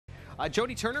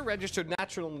Jodi Turner, registered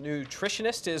natural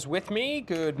nutritionist, is with me.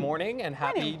 Good morning and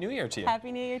happy New Year to you.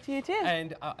 Happy New Year to you too.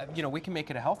 And you know, we can make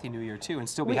it a healthy New Year too and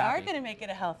still be happy. happy. We are going to make it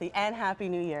a healthy and happy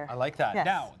New Year. I like that. Yes.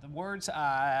 Now, the words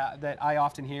that I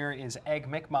often hear is Egg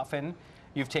McMuffin.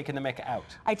 You've taken the Mick out.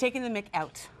 I've taken the Mick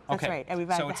out. That's okay. right. And we've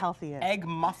added the healthy in. Egg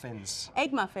muffins.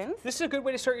 Egg muffins. This is a good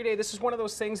way to start your day. This is one of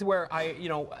those things where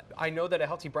I know that a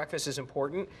healthy breakfast is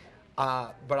important.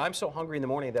 But I'm so hungry in the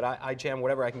morning that I jam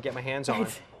whatever I can get my hands on.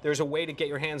 There's a way to get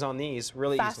your hands on these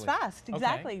really easily. Fast,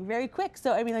 exactly. Okay. Very quick.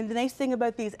 So, I mean, the nice thing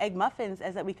about these egg muffins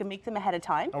is that we can make them ahead of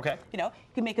time. Okay. You know,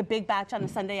 you can make a big batch on a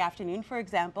Sunday afternoon, for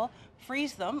example,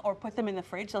 freeze them or put them in the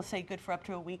fridge. They'll stay good for up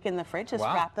to a week in the fridge. Just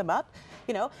wrap them up,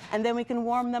 you know, and then we can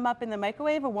warm them up in the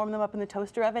microwave or warm them up in the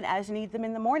toaster oven as you need them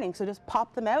in the morning. So just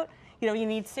pop them out. You know, you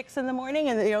need 6 in the morning,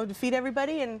 and to feed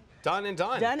everybody, and done and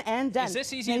done. Done and done. Is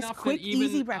this easy enough quick, that even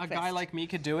easy a breakfast. guy like me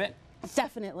could do it?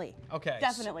 Definitely. Okay.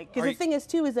 Definitely. Because the thing is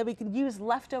too is that we can use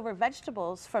leftover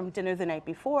vegetables from dinner the night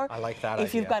before. I like that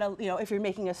If you've got if you're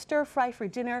making a stir fry for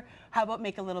dinner, how about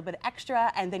make a little bit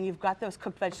extra, and then you've got those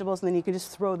cooked vegetables, and then you can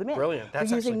just throw them in. Brilliant. That's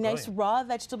We're using actually nice raw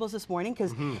vegetables this morning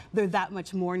because they're that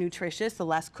much more nutritious the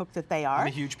less cooked that they are. I'm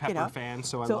a huge pepper fan,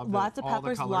 so I love lots of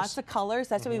peppers, lots of colors.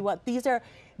 That's what we want.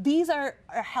 These are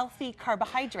healthy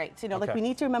carbohydrates. You know, like we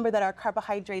need to remember that our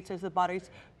carbohydrates is the body's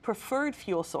preferred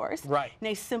fuel source. Right.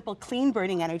 Nice, simple, clean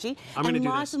burning energy. I'm going to do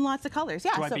this. Lots and lots of colors.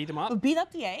 Yeah. Do I beat them up? Beat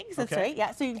up the eggs. That's right.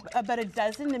 Yeah. So About a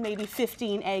dozen to maybe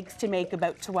 15 eggs to make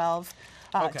about 12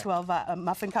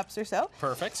 muffin cups or so.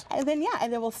 Perfect. And then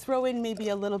we'll throw in maybe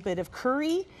a little bit of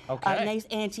curry. Okay. Nice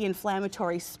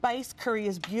anti-inflammatory spice. Curry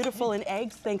is beautiful in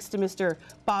eggs, thanks to Mr.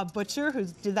 Bob Butcher,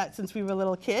 who's did that since we were a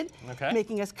little kid,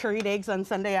 making us curried eggs on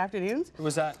Sunday afternoons. What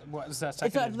was that second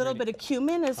It's a little bit of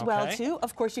cumin as well too.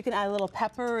 Of course, you can add a little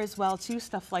pepper as well too,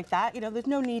 stuff like that. You know, there's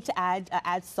no need to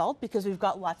add salt because we've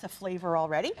got lots of flavor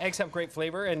already. Eggs have great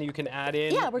flavor, and you can add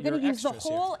in. Yeah, we're going to use the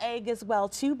whole egg as well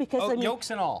too because I mean, yolks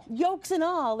and all. Yolks and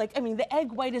all. Like, I mean, the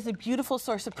egg white is a beautiful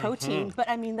source of protein, but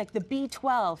I mean, like the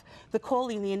B12, the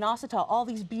choline, the inositol, all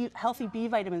these healthy B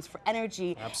vitamins for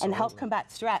energy and help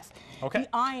combat stress. The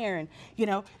iron, you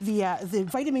know, the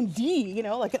vitamin D, you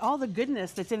know, like all the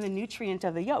goodness that's in the nutrient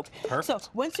of the yolk. Perfect. So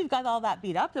once we've got all that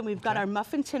beat up, then we've got our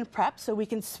muffin tin prep, so we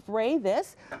can spray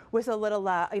this with a little,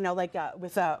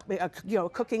 with a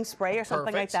cooking spray or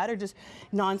something like that, or just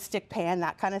non-stick pan,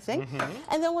 that kind of thing.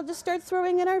 And then we'll just start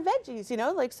throwing in our veggies, you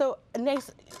know, like so nice.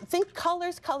 Think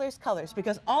colors, colors, colors,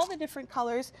 because all the different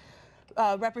colors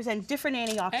represent different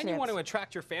antioxidants. And you want to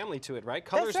attract your family to it, right?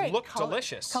 Colors look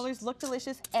delicious. Colors look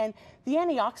delicious, and the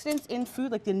antioxidants in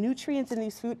food, like the nutrients in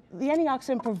these food, the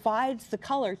antioxidant provides the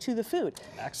color to the food.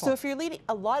 Excellent. So if you're eating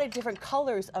a lot of different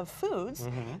colors of foods,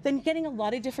 then you're getting a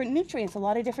lot of different nutrients, a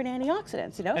lot of different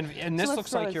antioxidants, you know? And this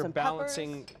looks like you're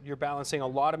balancing a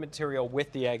lot of material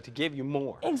with the egg to give you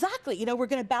more. Exactly. You know, we're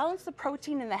going to balance the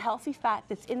protein and the healthy fat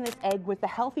that's in this egg with the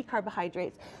healthy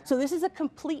carbohydrates. So this is a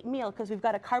complete meal because we've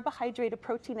got a carbohydrate, a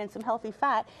protein, and some healthy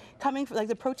fat coming from, like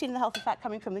the protein and the healthy fat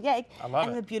coming from the egg,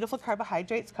 and the beautiful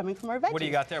carbohydrates coming from our veggies. What do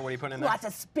you got there? What are you putting in there? Lots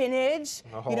of spinach.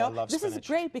 You know, I love this spinach. is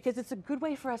great because it's a good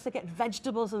way for us to get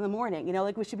vegetables in the morning. You know,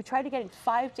 like we should be trying to get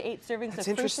 5 to 8 servings of fruits and veggies per day. That's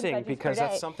interesting because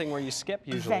that's something where you skip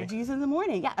usually. Veggies in the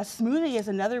morning. Yeah, a smoothie is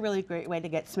another really great way to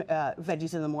get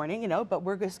veggies in the morning. You know, but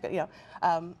we're just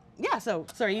yeah, so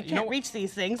sorry, you can't reach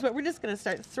these things, but we're just going to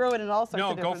start throwing in all sorts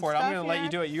of different go for it. stuff. I'm going to let you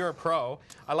do it. You're a pro.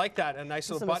 I like that. A nice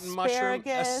little button mushroom.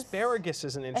 Asparagus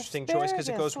is an interesting choice because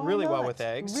it goes really well with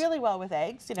eggs. Really well with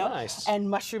eggs, you know. Nice. And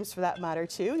mushrooms for that matter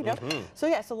too, you know. So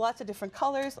yeah, so lots of different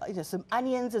colors. You know, some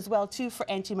onions as well too for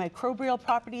antimicrobial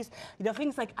properties. You know,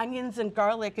 things like onions and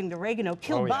garlic and oregano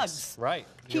kill bugs. Right.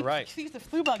 You're right. Keep the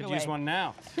flu bug Could away. Use one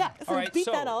now. Yeah. So all right, beat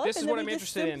that all up, this is and what then I'm we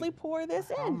just interested simply pour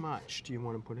this in. How much do you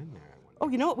want to put in there? Oh,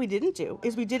 you know what we didn't do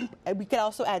is we could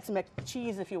also add some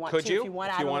cheese if you want to. Could you? If you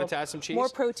wanted to add some cheese? More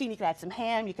protein, you could add some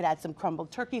ham, you could add some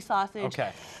crumbled turkey sausage,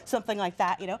 something like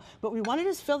that, you know. But we want to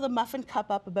just fill the muffin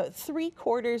cup up about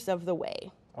 3/4 of the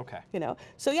way. Okay. You know,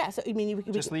 so yeah, so I mean, you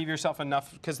just leave yourself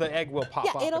enough because the egg will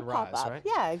pop up it'll and pop rise, up. right?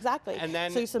 Yeah, exactly. And then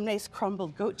so some nice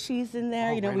crumbled goat cheese in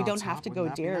there. You know, we don't have to go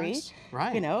dairy.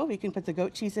 Right. You know, we can put the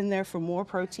goat cheese in there for more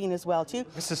protein as well too.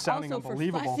 This is sounding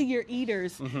unbelievable. Also for fussier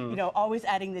eaters, you know, always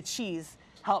adding the cheese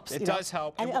helps. It does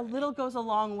help. And a little goes a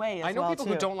long way as well, I know people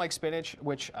who don't like spinach,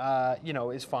 which, you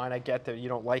know, is fine. I get that you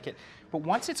don't like it. But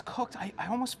once it's cooked, I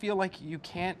almost feel like you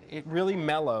can't, it really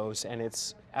mellows and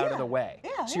it's out of the way.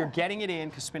 Yeah, so you're getting it in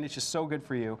because spinach is so good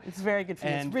for you. It's very good for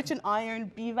you. It's rich in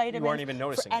iron, B vitamins. You aren't even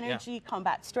noticing for energy,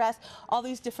 combat stress, all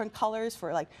these different colors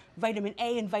for like vitamin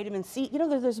A and vitamin C. You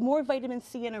know, there's more vitamin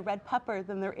C in a red pepper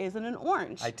than there is in an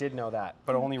orange. I did know that,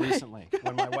 but only recently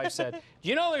when my wife said,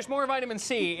 you know there's more vitamin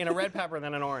C in a red pepper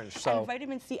than an orange. So and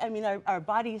vitamin C, I mean, our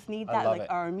bodies need that. love like it.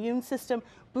 our immune system,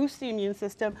 boosts the immune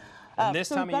system. And this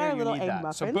so time of year, you need that.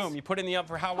 Muffins. So boom, you put it in the oven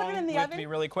for how long? Put it in the We have oven, to be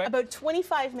really quick? About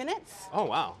 25 minutes. Oh,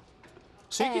 wow.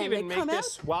 So you can And even they make come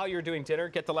this out. while you're doing dinner,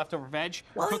 get the leftover veg,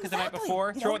 Well, cook it the night exactly.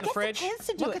 before, You throw know, it in the get fridge. The kids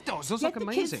to do Look it. at those. Those get look the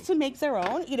amazing. Kids to make their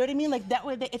own. You know what I mean? Like that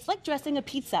way, it's like dressing a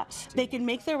pizza. They can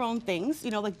make their own things.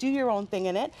 You know, like do your own thing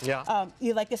in it. Yeah.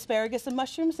 You like asparagus and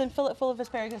mushrooms, then fill it full of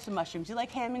asparagus and mushrooms. You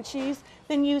like ham and cheese,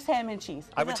 then use ham and cheese.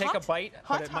 I Is would it take hot? a bite,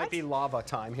 Hot, but it might hot? be lava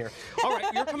time here. All right,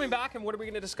 you're coming back, and what are we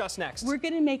going to discuss next? We're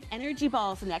going to make energy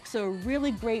balls next. So a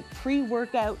really great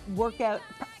pre-workout,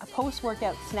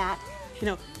 post-workout snack. You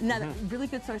know, another really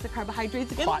good source of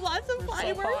carbohydrates. Again, Hot. lots of They're so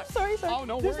fiber. hot. Sorry. Oh,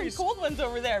 no There's worries. some cold ones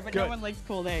over there, but Good. no one likes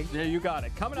cold eggs. Yeah, you got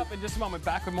it. Coming up in just a moment,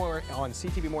 back with more on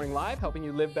CTV Morning Live, helping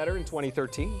you live better in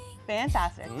 2013.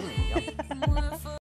 Fantastic. Yum.